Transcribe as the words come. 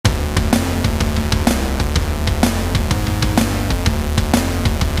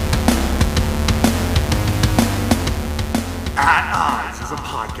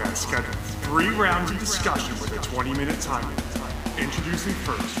3 rounds of discussion with a 20-minute time limit. Introducing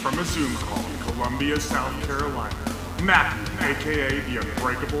first from a Zoom call in Columbia, South Carolina, Matthew, aka the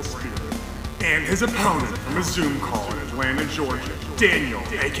Unbreakable Spirit. And his opponent from a Zoom call in Atlanta, Georgia, Daniel,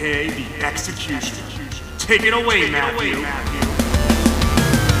 aka the Executioner. Take it away, Matthew.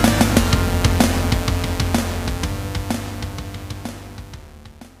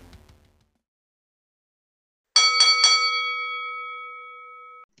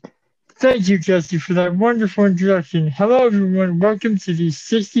 Thank you, Jesse, for that wonderful introduction. Hello, everyone. Welcome to the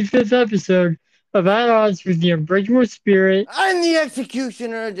 65th episode of At Odds with the Unbreakable Spirit. I'm the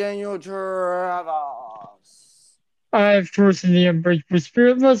Executioner, Daniel Travis. I, of course, am the Unbreakable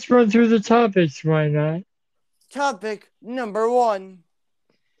Spirit. Let's run through the topics, why not? Topic number 1.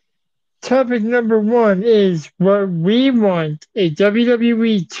 Topic number 1 is what we want a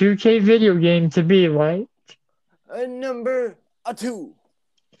WWE 2K video game to be like. Number 2.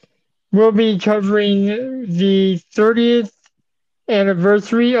 We'll be covering the 30th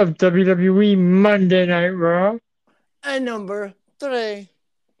anniversary of WWE Monday Night Raw. And number 3.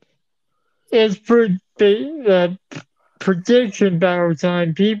 It's prediction battle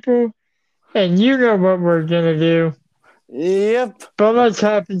time, people. And you know what we're going to do. Yep. But let's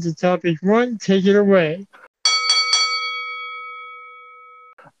hop into topic 1. Take it away.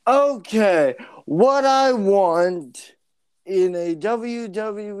 Okay. What I want in a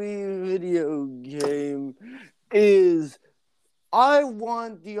WWE video game is I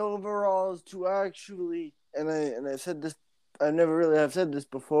want the overalls to actually, and I said this, I never really have said this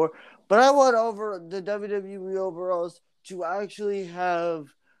before, but I want the WWE overalls to actually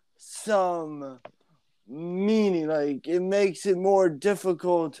have some meaning. Like, it makes it more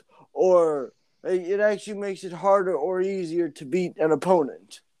difficult, or it actually makes it harder or easier to beat an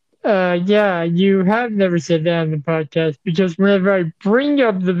opponent. Yeah, you have never said that on the podcast, because whenever I bring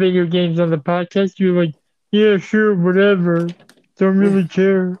up the video games on the podcast, you're like, yeah, sure, whatever. Don't really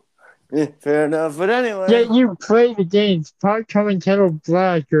care. Yeah, fair enough. But anyway. Yeah, you play the games. Pot Calling Kettle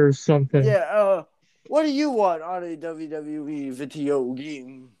Black or something. Yeah, what do you want on a WWE video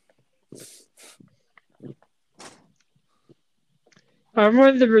game? I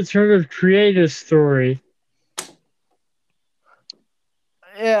want the return of Creative Story.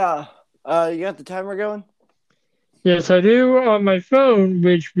 Yeah. You got the timer going? Yes, I do on my phone,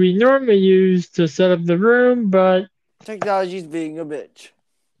 which we normally use to set up the room, but technology's being a bitch.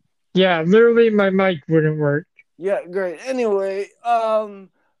 Yeah, literally my mic wouldn't work. Yeah, great. Anyway,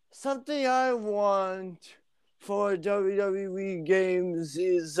 something I want for WWE games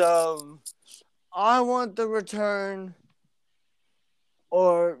is I want the return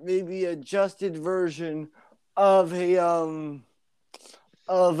or maybe adjusted version of a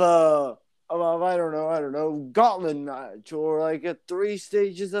I don't know, gauntlet match or like a 3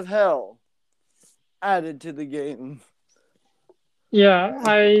 stages of hell added to the game. Yeah,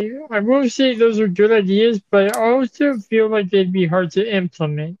 I will say those are good ideas, but I also feel like they'd be hard to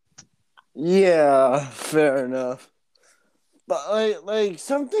implement. Yeah, fair enough. But like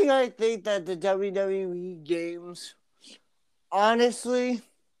something I think that the WWE games honestly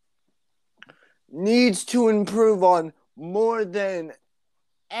needs to improve on more than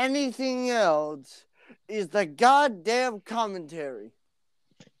anything else is the goddamn commentary.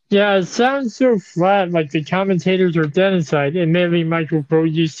 Yeah, it sounds so flat, like the commentators are dead inside. Admittedly, Michael Cole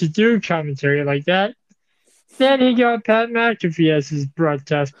used to do commentary like that. Then he got Pat McAfee as his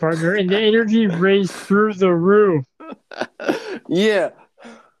broadcast partner, and the energy raised through the roof. Yeah.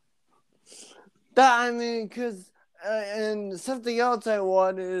 Because, and something else I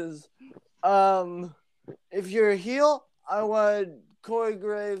want is, if you're a heel, I want Corey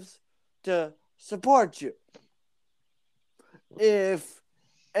Graves to support you.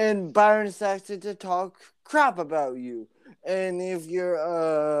 And Byron Saxton to talk crap about you. And if you're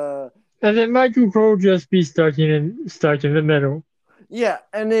and then Michael Cole just be stuck in the middle. Yeah,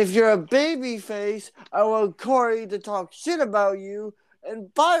 and if you're a baby face, I want Corey to talk shit about you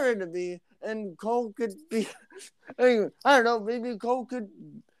and Byron to be, and Cole could be I don't know, maybe Cole could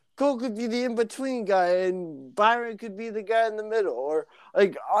be the in-between guy and Byron could be the guy in the middle, or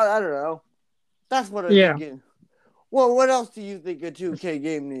like I don't know. That's what I'm thinking. Well, what else do you think a 2K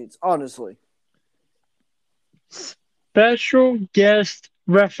game needs, honestly? Special guest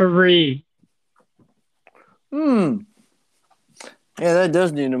referee. Yeah, that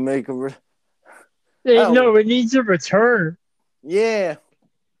does need to make a... No, it needs a return. Yeah.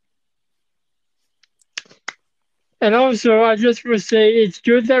 And also, I just want to say, it's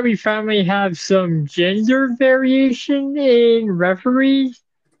good that we finally have some gender variation in referees.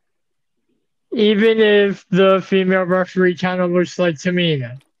 Even if the female referee kind of looks like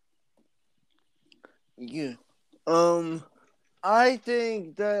Tamina. Yeah. I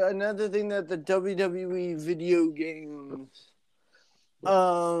think that another thing that the WWE video games,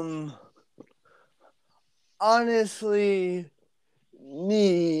 honestly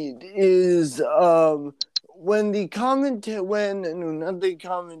need is when the not the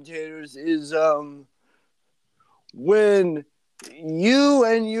commentators is when you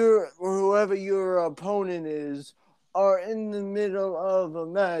and your or whoever your opponent is are in the middle of a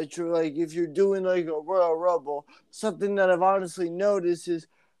match, or like if you're doing like a Royal Rumble, something that I've honestly noticed is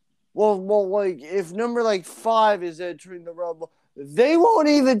like if number like 5 is entering the Rumble, they won't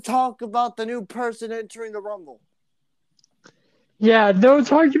even talk about the new person entering the Rumble. Yeah, they'll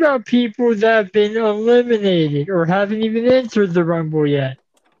talk about people that have been eliminated or haven't even entered the Rumble yet.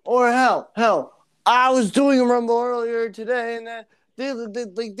 Or hell, I was doing a Rumble earlier today, and they were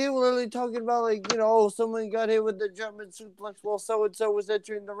literally talking about like, oh, someone got hit with the German suplex while so and so was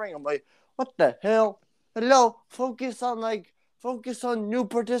entering the ring. I'm like, what the hell? Hello, focus on new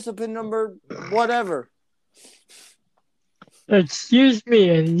participant number whatever. Excuse me,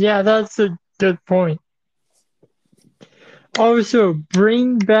 and yeah, that's a good point. Also,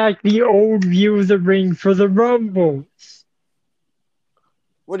 bring back the old view of the ring for the Rumbles.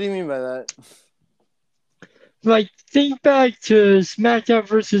 What do you mean by that? Like, think back to SmackDown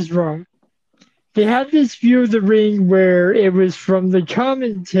vs. Raw. They had this view of the ring where it was from the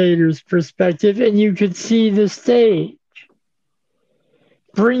commentator's perspective and you could see the stage.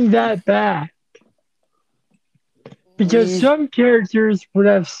 Bring that back. Because some characters would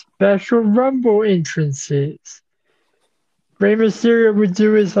have special Rumble entrances. Rey Mysterio would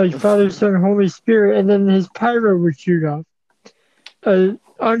do his like Father, Son, Holy Spirit, and then his pyro would shoot off.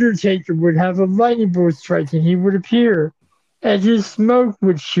 Undertaker would have a lightning bolt strike and he would appear. And his smoke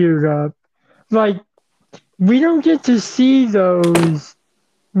would shoot up. Like, we don't get to see those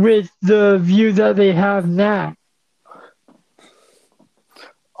with the view that they have now.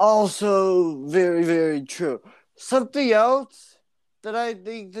 Also, very, very true. Something else that I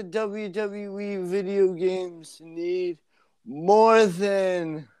think the WWE video games need more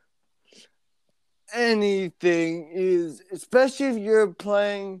than anything is, especially if you're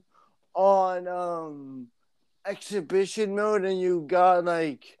playing on exhibition mode and you got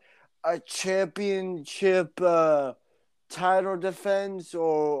like a championship title defense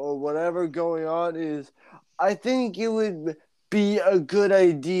or whatever going on, is I think it would be a good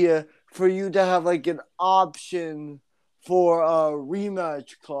idea for you to have like an option for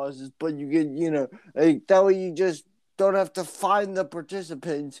rematch clauses, but you get, like that way you just don't have to find the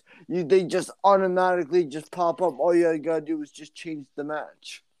participants. They just automatically just pop up. All you gotta do is just change the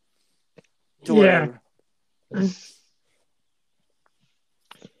match to whatever.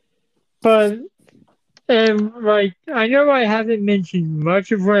 But like, I know I haven't mentioned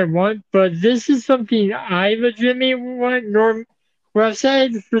much of what I want, but this is something I legitimately want. What I've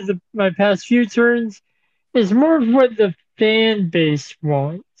said for my past few turns is more of what the fan base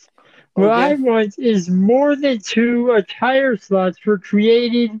wants. What I want is more than 2 attire slots for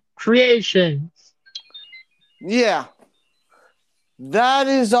created creations. Yeah. That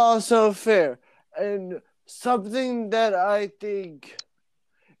is also fair. And something that I think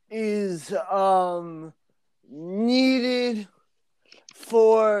is needed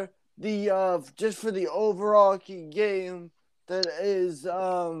for the just for the overall game, that is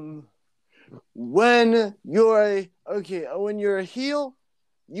when you're a heel,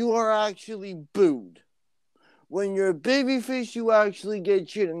 you are actually booed. When you're a babyface, you actually get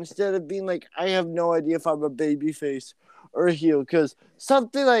cheered instead of being like, I have no idea if I'm a babyface or a heel. Because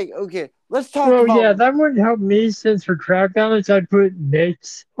something like, let's talk about... Well, yeah, that wouldn't help me since for crowd balance, I put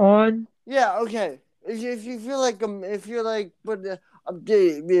mix on. Yeah, okay. If you feel like, if you're like, but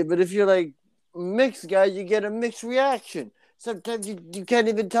if you're like mixed guy, you get a mixed reaction. Sometimes you can't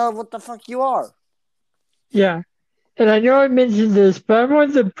even tell what the fuck you are. Yeah. And I know I mentioned this, but I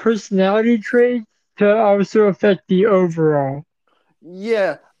want the personality traits to also affect the overall.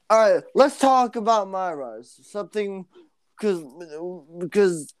 Yeah. All right. Let's talk about my rise. Something, because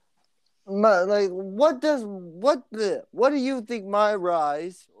what do you think my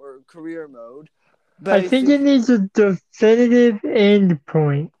rise or career mode? I think it needs a definitive end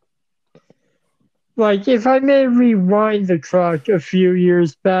point. Like, if I may rewind the clock a few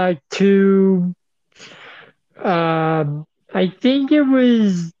years back to, I think it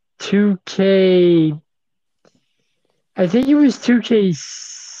was 2K. I think it was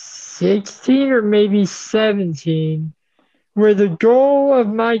 2K16 or maybe 17, where the goal of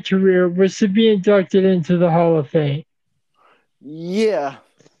my career was to be inducted into the Hall of Fame. Yeah.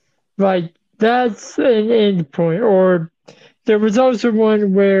 Like, that's an end point. Or There was also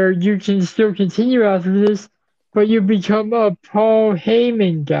one where you can still continue after this, but you become a Paul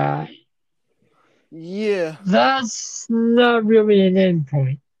Heyman guy. Yeah. That's not really an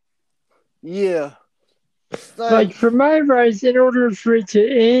endpoint. Yeah. Like for My Rise, in order for it to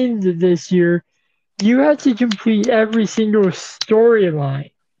end this year, you had to complete every single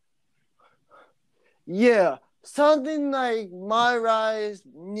storyline. Yeah. Something like My Rise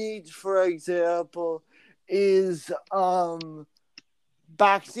needs, for example, is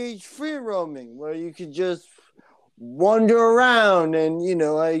backstage free roaming, where you could just wander around and you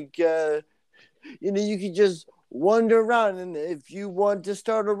could just wander around, and if you want to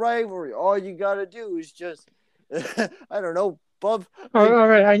start a rivalry, all you gotta do is just I don't know, Bob. All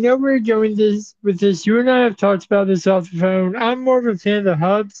right, I know where you're going with this. You and I have talked about this off the phone. I'm more of a fan of the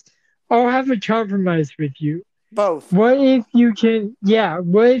hubs. I'll have a compromise with you. Both. What if you can, yeah,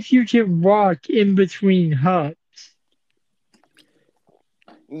 what if you can walk in between hubs?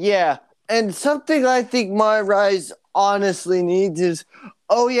 Yeah, and something I think My Rise honestly needs is,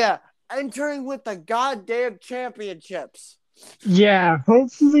 oh yeah, entering with the goddamn championships. Yeah,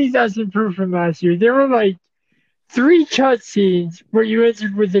 hopefully that's improved from last year. There were like 3 cutscenes where you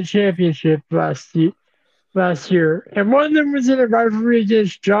entered with the championship last year, and one of them was in a rivalry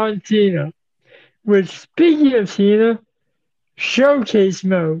against John Cena. Which, speaking of Cena, showcase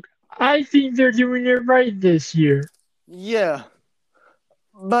mode. I think they're doing it right this year. Yeah,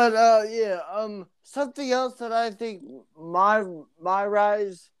 but something else that I think My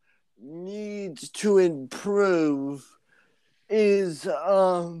Rise needs to improve is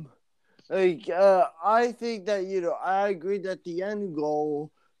I think that I agree that the end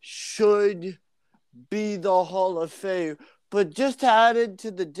goal should be the Hall of Fame. But just to add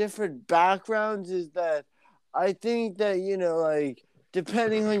into the different backgrounds is that I think that,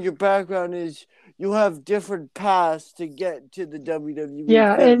 depending on your background is you have different paths to get to the WWE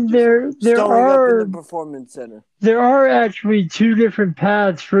Yeah, instead of and just there showing up in the are performance center. there are actually 2 different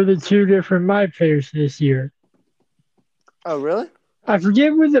paths for the 2 different My players this year. Oh, really? I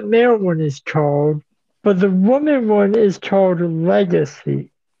forget what the male one is called, but the woman one is called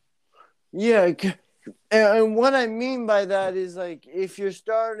Legacy. Yeah, and what I mean by that is like if you're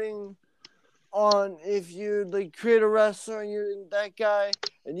starting on if you like create a wrestler and you're that guy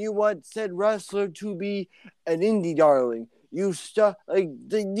and you want said wrestler to be an indie darling, you start like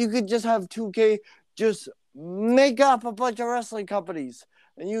you could just have 2K just make up a bunch of wrestling companies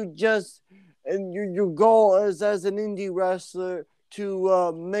and your goal is as an indie wrestler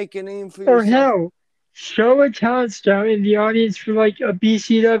to make a name for Or yourself. hell, show a talent scout in the audience for like a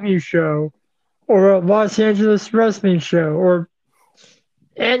BCW show or a Los Angeles wrestling show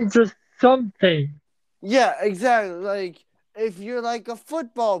and just something. Yeah, exactly. Like if you're like a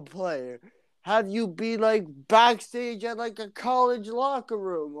football player, have you be like backstage at like a college locker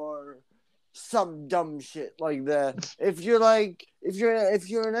room or some dumb shit like that. If you're an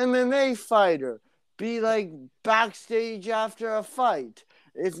MMA fighter, be like backstage after a fight.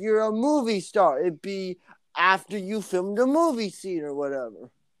 If you're a movie star, it be after you filmed a movie scene or whatever.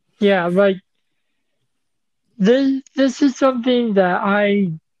 Yeah, like this is something that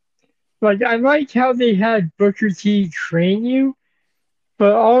I like. I like how they had Booker T train you,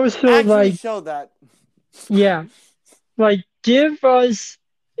 but also Actually like show that. yeah, like give us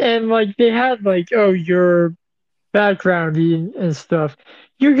and like they had like oh your background and stuff.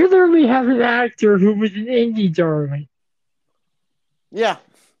 You could literally have an actor who was an indie darling. Yeah.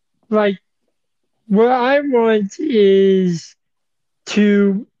 Like what I want is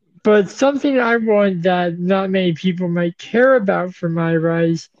to, but something I want that not many people might care about for My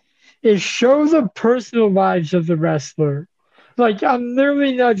Rise is show the personal lives of the wrestler. Like, I'm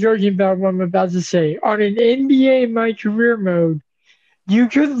literally not joking about what I'm about to say. On an NBA My Career mode, you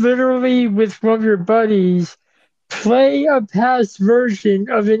could literally, with one of your buddies, play a past version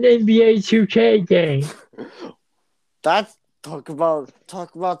of an NBA 2K game. That's talk about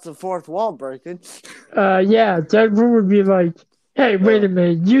the fourth wall breaking. Yeah, Deadpool would be like, hey, wait a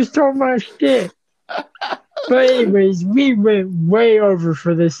minute, you stole my shit. But anyways, we went way over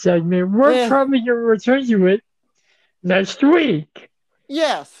for this segment. We're probably going to return to it next week.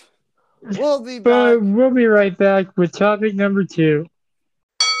 Yes. We'll be But back. we'll be right back with topic number 2.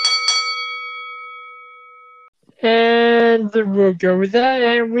 And we'll go with that.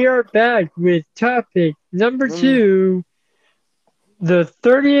 And we are back with topic number 2, the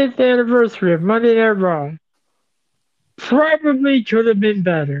 30th anniversary of Monday Night Raw. Probably could have been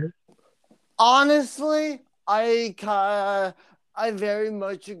better. Honestly, I very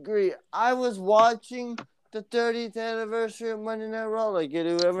much agree. I was watching the 30th anniversary of Monday Night Raw, like you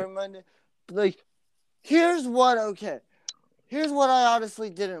do every Monday. Like, here's what, okay. here's what I honestly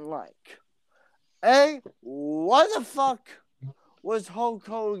didn't like. Why the fuck was Hulk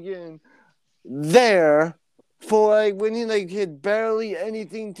Hogan there for when he had barely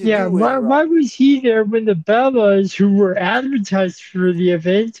anything to Yeah, do with why Raw? was he there when the Bellas, who were advertised for the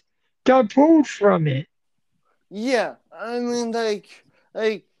event, got pulled from it? Yeah, I mean,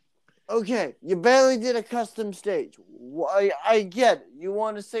 okay, you barely did a custom stage. I get it. You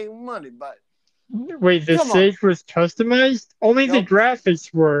want to save money, but Wait, the come on. stage was customized? Only the Nope.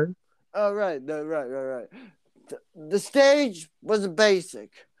 graphics were. Oh, right. No, right. The stage was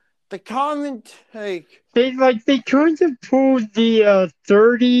basic. The comment, They could have pulled the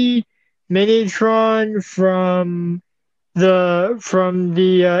 30 Minitron from the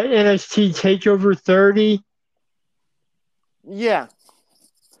NXT Takeover 30. yeah.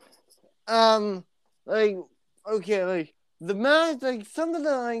 Um, like, okay, the match,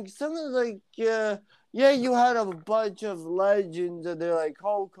 yeah, you had a bunch of legends, and they're like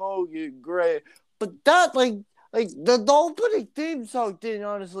Hulk Hogan, great, but that, the opening theme song didn't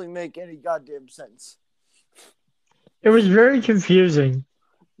honestly make any goddamn sense. It was very confusing.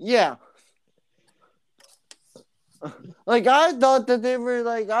 Yeah. I thought that they were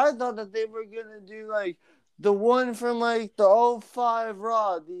gonna do the one from the '05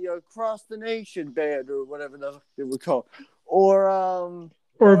 Raw, the Across the Nation band or whatever the fuck they were called, or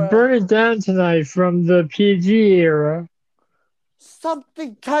Or Burn It Down Tonight from the PG era.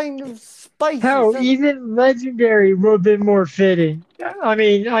 something kind of spicy. Hell, even Legendary would have been more fitting. I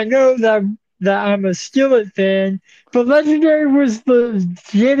mean, I know that I'm a Skillet fan, but Legendary was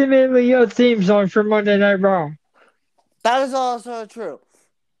legitimately a theme song for Monday Night Raw. That is also true.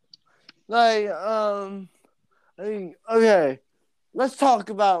 Okay, let's talk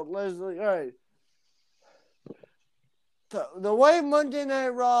about Leslie. All right, the way Monday Night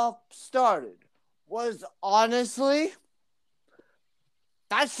Raw started was honestly,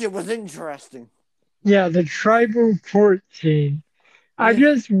 that shit was interesting. Yeah, the tribal court team. I Yeah.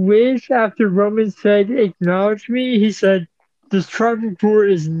 just wish after Roman said, acknowledge me, he said, this tribal court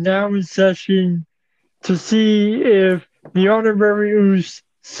is now in session to see if the honorary Uce,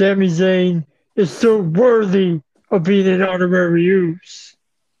 Sami Zayn, is still worthy of being an honorary Uce.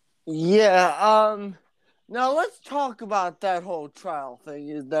 Yeah, now let's talk about that whole trial thing.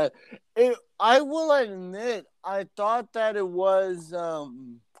 Is that I will admit, I thought that it was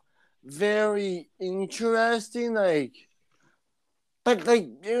very interesting, but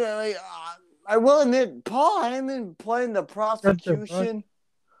I will admit, Paul Heyman playing the prosecution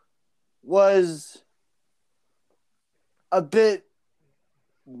was a bit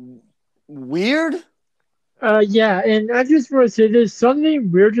weird. Yeah, and I just want to say this,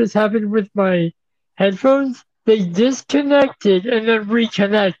 something weird just happened with my headphones. They disconnected and then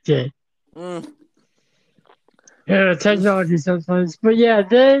reconnected. Mm. Yeah, technology sometimes. But yeah,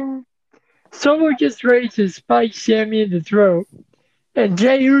 then someone gets ready to spike Sammy in the throat, and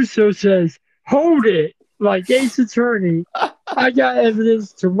Jey Uso says, "Hold it!" Like Ace Attorney. I got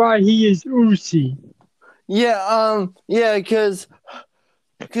evidence to why he is Usi. Yeah, because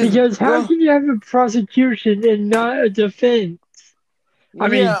Because how can you have a prosecution and not a defense? I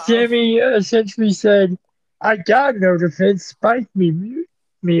mean, yeah, Sammy essentially said, "I got no defense. Spike me,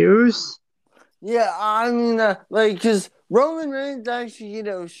 Muse." yeah, I mean, because Roman Reigns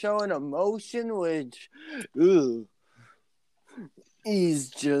actually, showing emotion, which, ooh, he's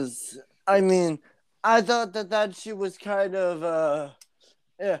just, I mean, I thought that shit was kind of,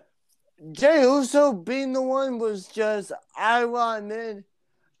 yeah. Jey Uso being the one was just, I will admit,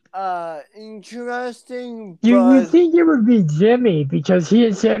 interesting, You but think it would be Jimmy because he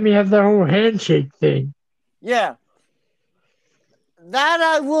and Sammy have that whole handshake thing. yeah, that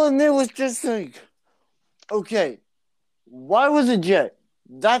I will admit was just okay, why was it Jey?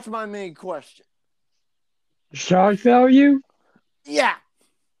 That's my main question. Shock value? Yeah.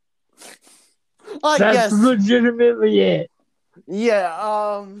 I That's guess. legitimately it.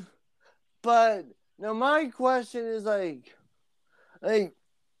 Yeah, but now my question is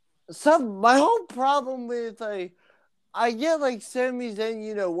my whole problem with I get Sami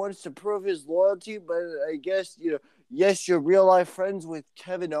Zayn, wants to prove his loyalty, but I guess, yes, you're real life friends with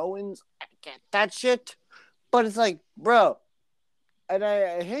Kevin Owens. I get that shit. But it's bro, and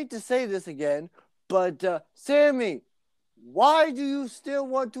I hate to say this again, but Sammy, why do you still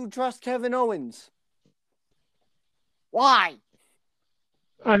want to trust Kevin Owens? Why?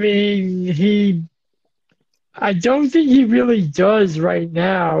 I mean, I don't think he really does right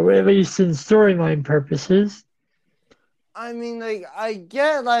now, at least in storyline purposes. I mean, I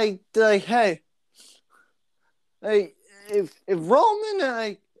get hey, if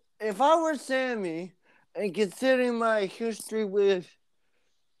Roman if I were Sammy And considering my history with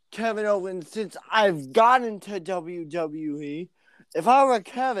Kevin Owens since I've gotten to WWE, if I were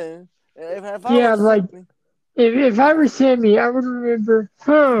Kevin, if I Yeah, were like Sammy, if I were Sammy, I would remember,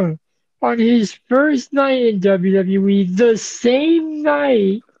 on his first night in WWE, the same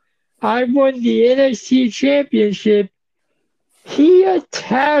night I won the NXT Championship, he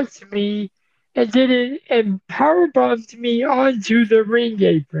attacked me and did it and powerbombed me onto the ring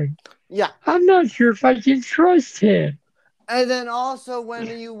apron. yeah. I'm not sure if I can trust him. And then also when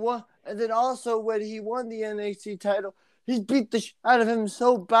he won the NXT title, he beat the out of him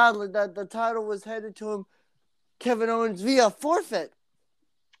so badly that the title was headed to him, Kevin Owens, via forfeit.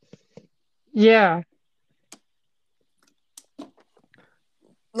 Yeah,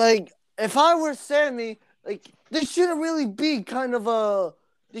 Like, if I were Sammy, like, this shouldn't really be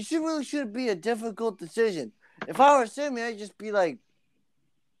shouldn't be a difficult decision. If I were Sammy, I'd just be like,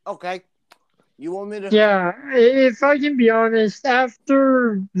 okay, you want me to? yeah. If I can be honest,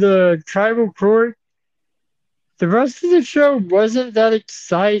 after the tribal court, the rest of the show wasn't that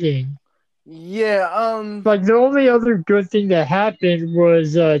exciting. Yeah, Like the only other good thing that happened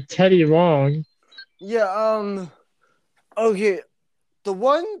was Teddy Long. yeah, okay. The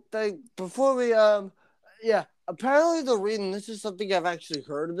one thing before we, yeah, apparently the reason, this is something I've actually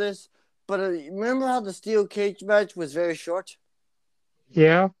heard of this, but remember how the steel cage match was very short?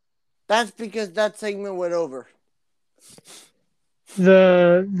 Yeah, That's because that segment went over.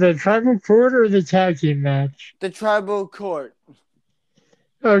 the tribal court or the tag team match. The tribal court.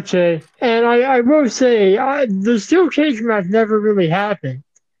 Okay, and I will say the steel cage match never really happened.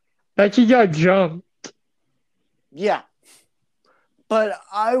 Becky got jumped. Yeah. But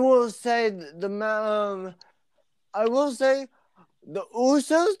I will say the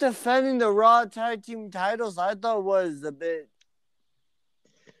Usos defending the Raw tag team titles I thought was a bit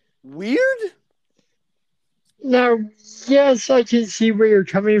weird. Now, yes, I can see where you're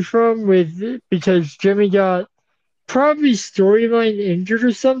coming from with it because Jimmy got probably storyline injured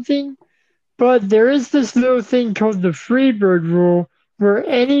or something. But there is this little thing called the Freebird rule, where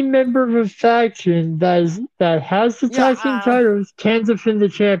any member of a faction that has the Yeah, tag team titles can defend the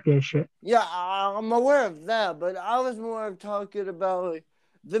championship. yeah, I'm aware of that, but I was more talking about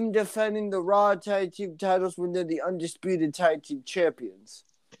them defending the Raw tag team titles when they're the undisputed tag team champions.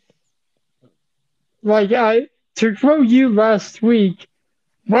 Like to quote you last week,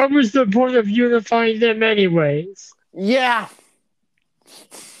 what was the point of unifying them anyways? Yeah.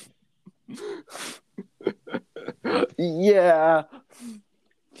 Yeah.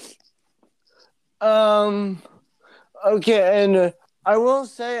 Okay, and I will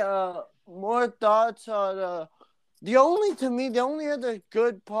say more thoughts on the only other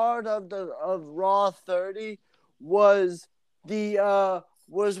good part of Raw 30 was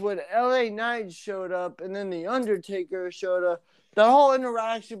was when LA Knight showed up and then the Undertaker showed up. The whole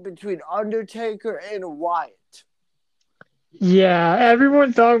interaction between Undertaker and Wyatt. Yeah,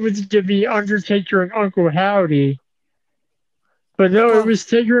 everyone thought it was gonna be Undertaker and Uncle Howdy. But no, it was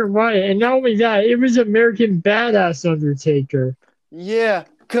Taker and Wyatt. And not only that, it was American Badass Undertaker. Yeah,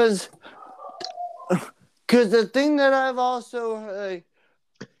 because the thing that I've also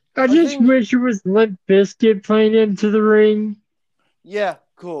I just wish it was Limp Bizkit playing into the ring. Yeah,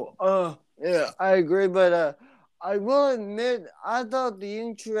 cool. Yeah, I agree, but I will admit, I thought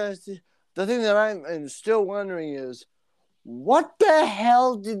the thing that I'm still wondering is, what the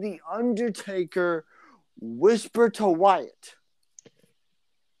hell did the Undertaker whisper to Wyatt?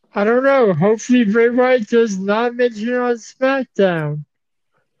 I don't know. Hopefully, Bray Wyatt does not mention it on SmackDown.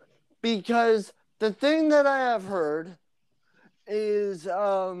 Because the thing that I have heard is,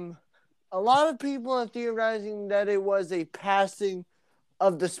 a lot of people are theorizing that it was a passing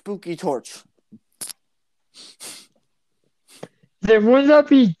of the spooky torch. Then wouldn't that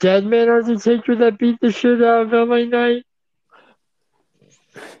be Deadman Undertaker that beat the shit out of LA Knight?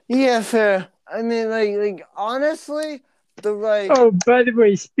 Yeah, fair. I mean, like honestly, Oh, by the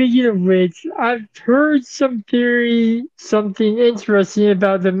way, speaking of which, I've heard something interesting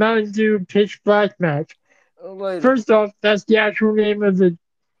about the Mountain Dew Pitch Black match. First off, that's the actual name of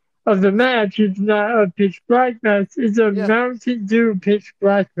the match. It's not a Pitch Black match. It's a Mountain Dew Pitch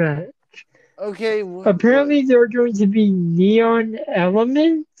Black match. Okay. Apparently, there are going to be neon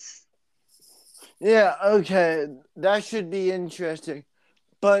elements. Yeah. Okay, that should be interesting.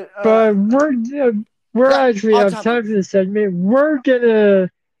 But we're actually out of time for this segment. We're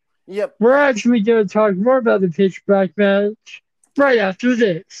actually gonna talk more about the Pitch Black match right after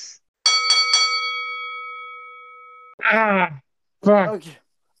this. Fuck.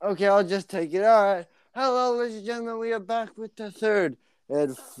 Okay, I'll just take it. All right. Hello, ladies and gentlemen. We are back with the third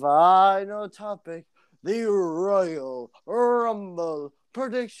and final topic. the Royal Rumble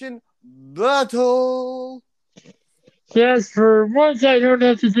prediction battle. Yes, for once I don't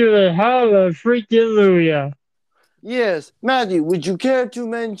have to do a hallelujah. Yes, Matthew, would you care to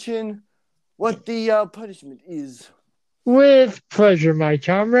mention what the punishment is? With pleasure, my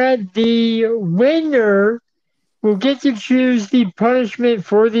comrade. The winner will get to choose the punishment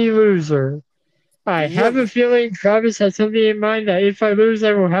for the loser. I have Yep. a feeling Travis has something in mind that if I lose,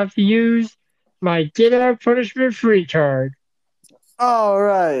 I will have to use my get out punishment free card. All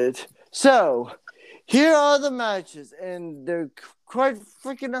right. So, here are the matches, and they're quite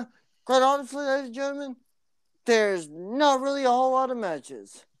honestly, ladies and gentlemen, there's not really a whole lot of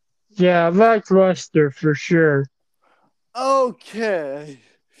matches. Yeah, lackluster for sure. Okay.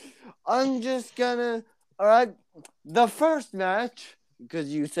 I'm just gonna. All right. The first match,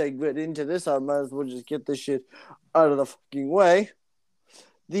 because you segued into this, I might as well just get this shit out of the fucking way.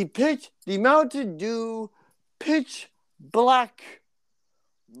 The Mountain Dew Pitch Black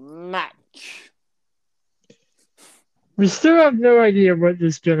match. We still have no idea what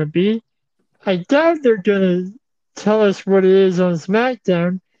this is gonna be. I doubt they're gonna tell us what it is on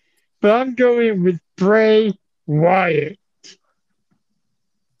SmackDown, but I'm going with Bray Wyatt.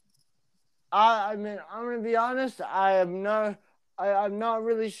 I mean, I'm gonna be honest. I'm not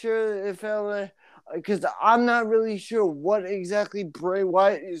really sure if because I'm not really sure what exactly Bray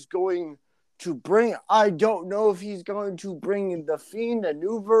Wyatt is going to bring. I don't know if he's going to bring the Fiend, a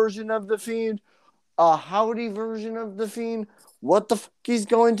new version of the Fiend, a howdy version of the Fiend. What the fuck he's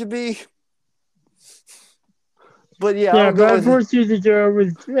going to be? But yeah, Yeah, I'll but go I with forced you to go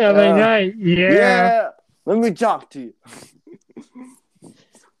with LA Knight. Yeah. Let me talk to you.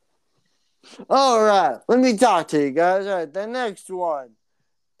 All right, let me talk to you guys. All right, the next one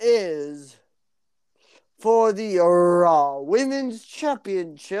is for the Raw Women's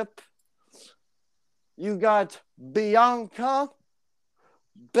Championship. You got Bianca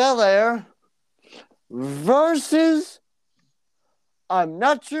Belair versus. I'm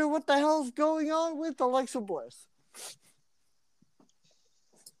not sure what the hell's going on with Alexa Bliss.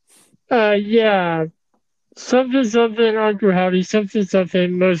 Yeah. Something Uncle Howdy,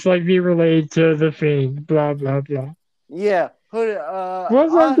 something most likely related to the Fiend. Blah blah blah. Yeah. What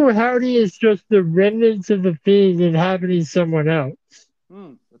Uncle Howdy is just the remnants of the Fiend inhabiting someone else.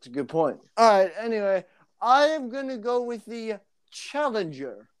 That's a good point. All right. Anyway, I am gonna go with the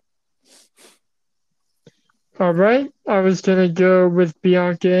challenger. All right, I was gonna go with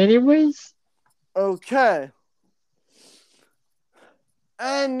Bianca anyways. Okay.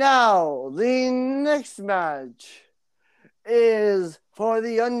 And now the next match is for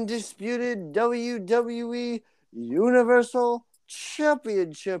the undisputed WWE Universal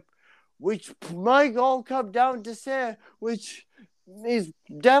Championship, which might all come down to say, which is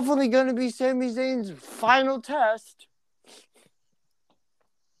definitely going to be Sami Zayn's final test.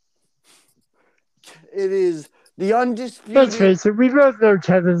 It is the undisputed. Let's face it, we both know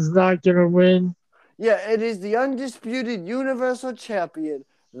Kevin's not gonna win. Yeah, it is the undisputed Universal Champion,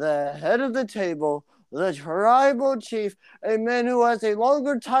 the head of the table, the Tribal Chief, a man who has a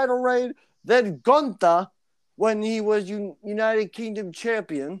longer title reign than Gunther when he was United Kingdom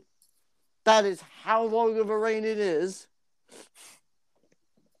Champion. That is how long of a reign it is.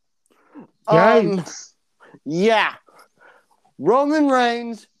 Yeah. Roman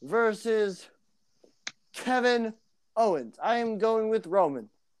Reigns versus Kevin Owens. I am going with Roman.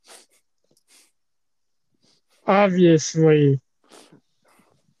 Obviously.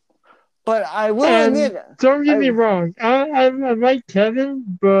 But I will admit... Don't get me wrong. I like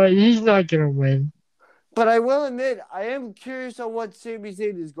Kevin, but he's not going to win. But I will admit, I am curious on what Sami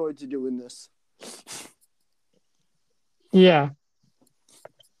Zayn is going to do in this. Yeah.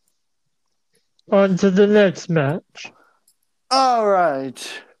 On to the next match. All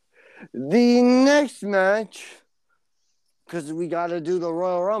right. The next match, because we got to do the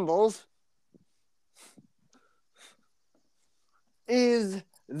Royal Rumbles, is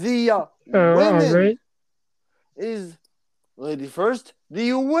the women. Right. Is, lady first,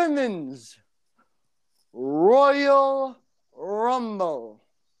 the Women's Royal Rumble.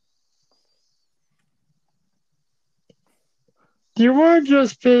 Do you want to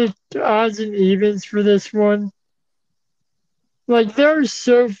just pick odds and evens for this one? Like, there are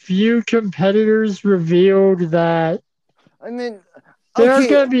so few competitors revealed that I mean, there are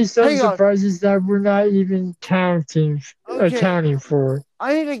going to be some surprises that we're not even accounting for.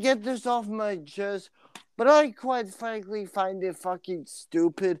 I need to get this off my chest, but I quite frankly find it fucking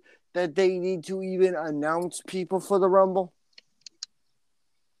stupid that they need to even announce people for the Rumble.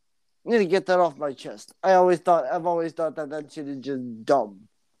 I need to get that off my chest. I've always thought that shit is just dumb.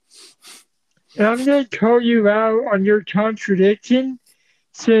 And I'm going to call you out on your contradiction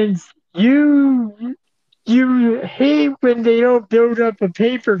since you hate when they don't build up a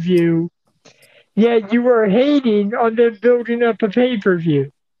pay-per-view, yet you are hating on them building up a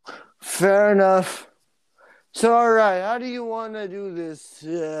pay-per-view. Fair enough. So, all right, how do you want to do this?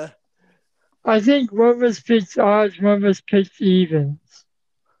 I think one of us picks odds, one of us picks evens.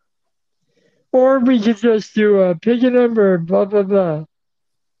 Or we could just do a pick a number, blah, blah, blah.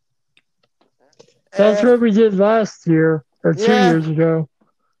 That's what we did last year, or 2 years ago.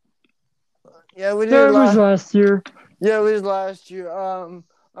 Yeah, we did. No, it was last year. Yeah, it was last year. All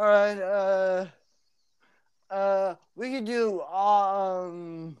right. We could do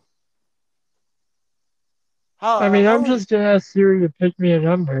I'm just gonna ask Siri to pick me a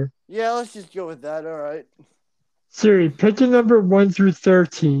number. Yeah, let's just go with that. All right. Siri, pick a number 1 through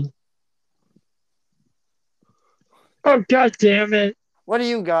 13. Oh, god damn it. What do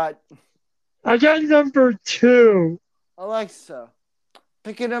you got? I got number 2. Alexa,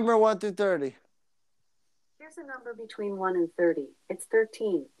 pick a number 1 through 30. Here's a number between 1 and 30. It's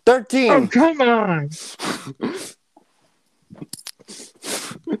 13. 13. Oh, come on.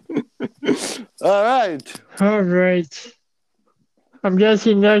 All right. All right. I'm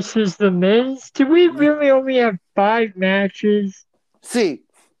guessing next is the men's. Do we really only have 5 matches? See.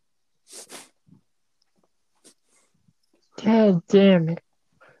 God damn it.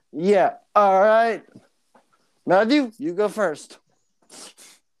 Yeah. All right. Matthew, you go first.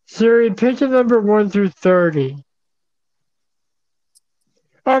 Siri, pick a number 1 through 30.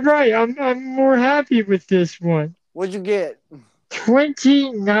 All right, I'm more happy with this one. What'd you get?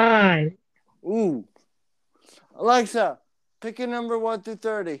 29. Ooh. Alexa, pick a number 1 through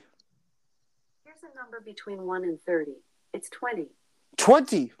 30. Here's a number between 1 and 30. It's 20.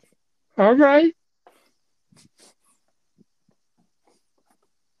 20. All right.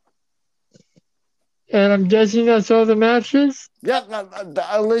 And I'm guessing that's all the matches? Yep,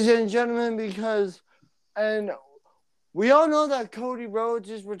 ladies and gentlemen, and we all know that Cody Rhodes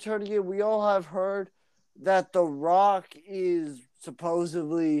is returning it. We all have heard that The Rock is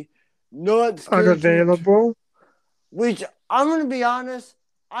supposedly not unavailable. Which, I'm going to be honest,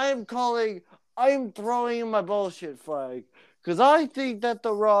 I am throwing in my bullshit flag. Because I think that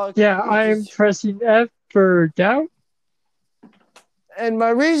The Rock... Yeah, I am pressing F for doubt. And my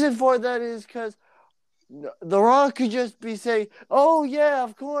reason for that is because The Rock could just be saying, oh yeah,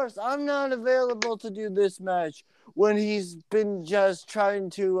 of course, I'm not available to do this match, when he's been just trying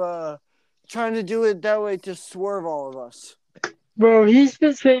to do it that way to swerve all of us. Well, he's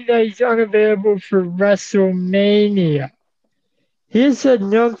been saying that he's unavailable for WrestleMania. He has said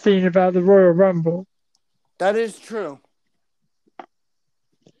nothing about the Royal Rumble. That is true.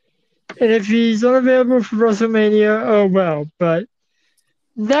 And if he's unavailable for WrestleMania, oh well, but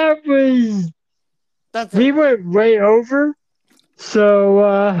that was... We went way over,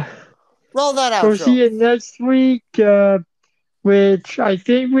 so roll that out. We'll see you next week, which I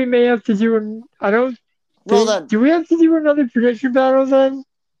think we may have to do. Do we have to do another prediction battle then?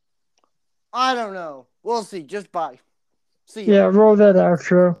 I don't know. We'll see. Just bye. See you. Yeah, roll that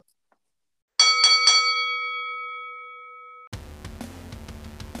outro.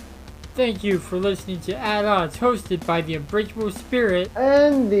 Thank you for listening to At Odds, hosted by the Unbreakable Spirit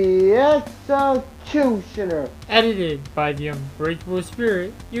and the Executioner, edited by the Unbreakable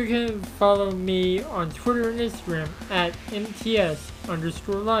Spirit. You can follow me on Twitter and Instagram at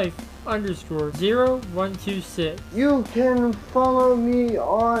MTS_life_0126. You can follow me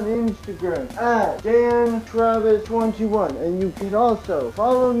on Instagram at DanTravis121, and you can also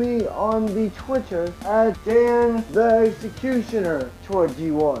follow me on the Twitter at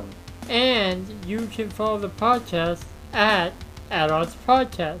DanTheExecutioner21. And you can follow the podcast at Odds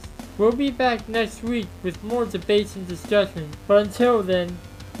Podcast. We'll be back next week with more debates and discussions. But until then,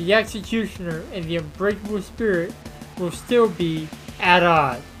 the Executioner and the Unbreakable Spirit will still be at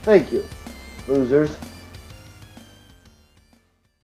odds. Thank you, losers.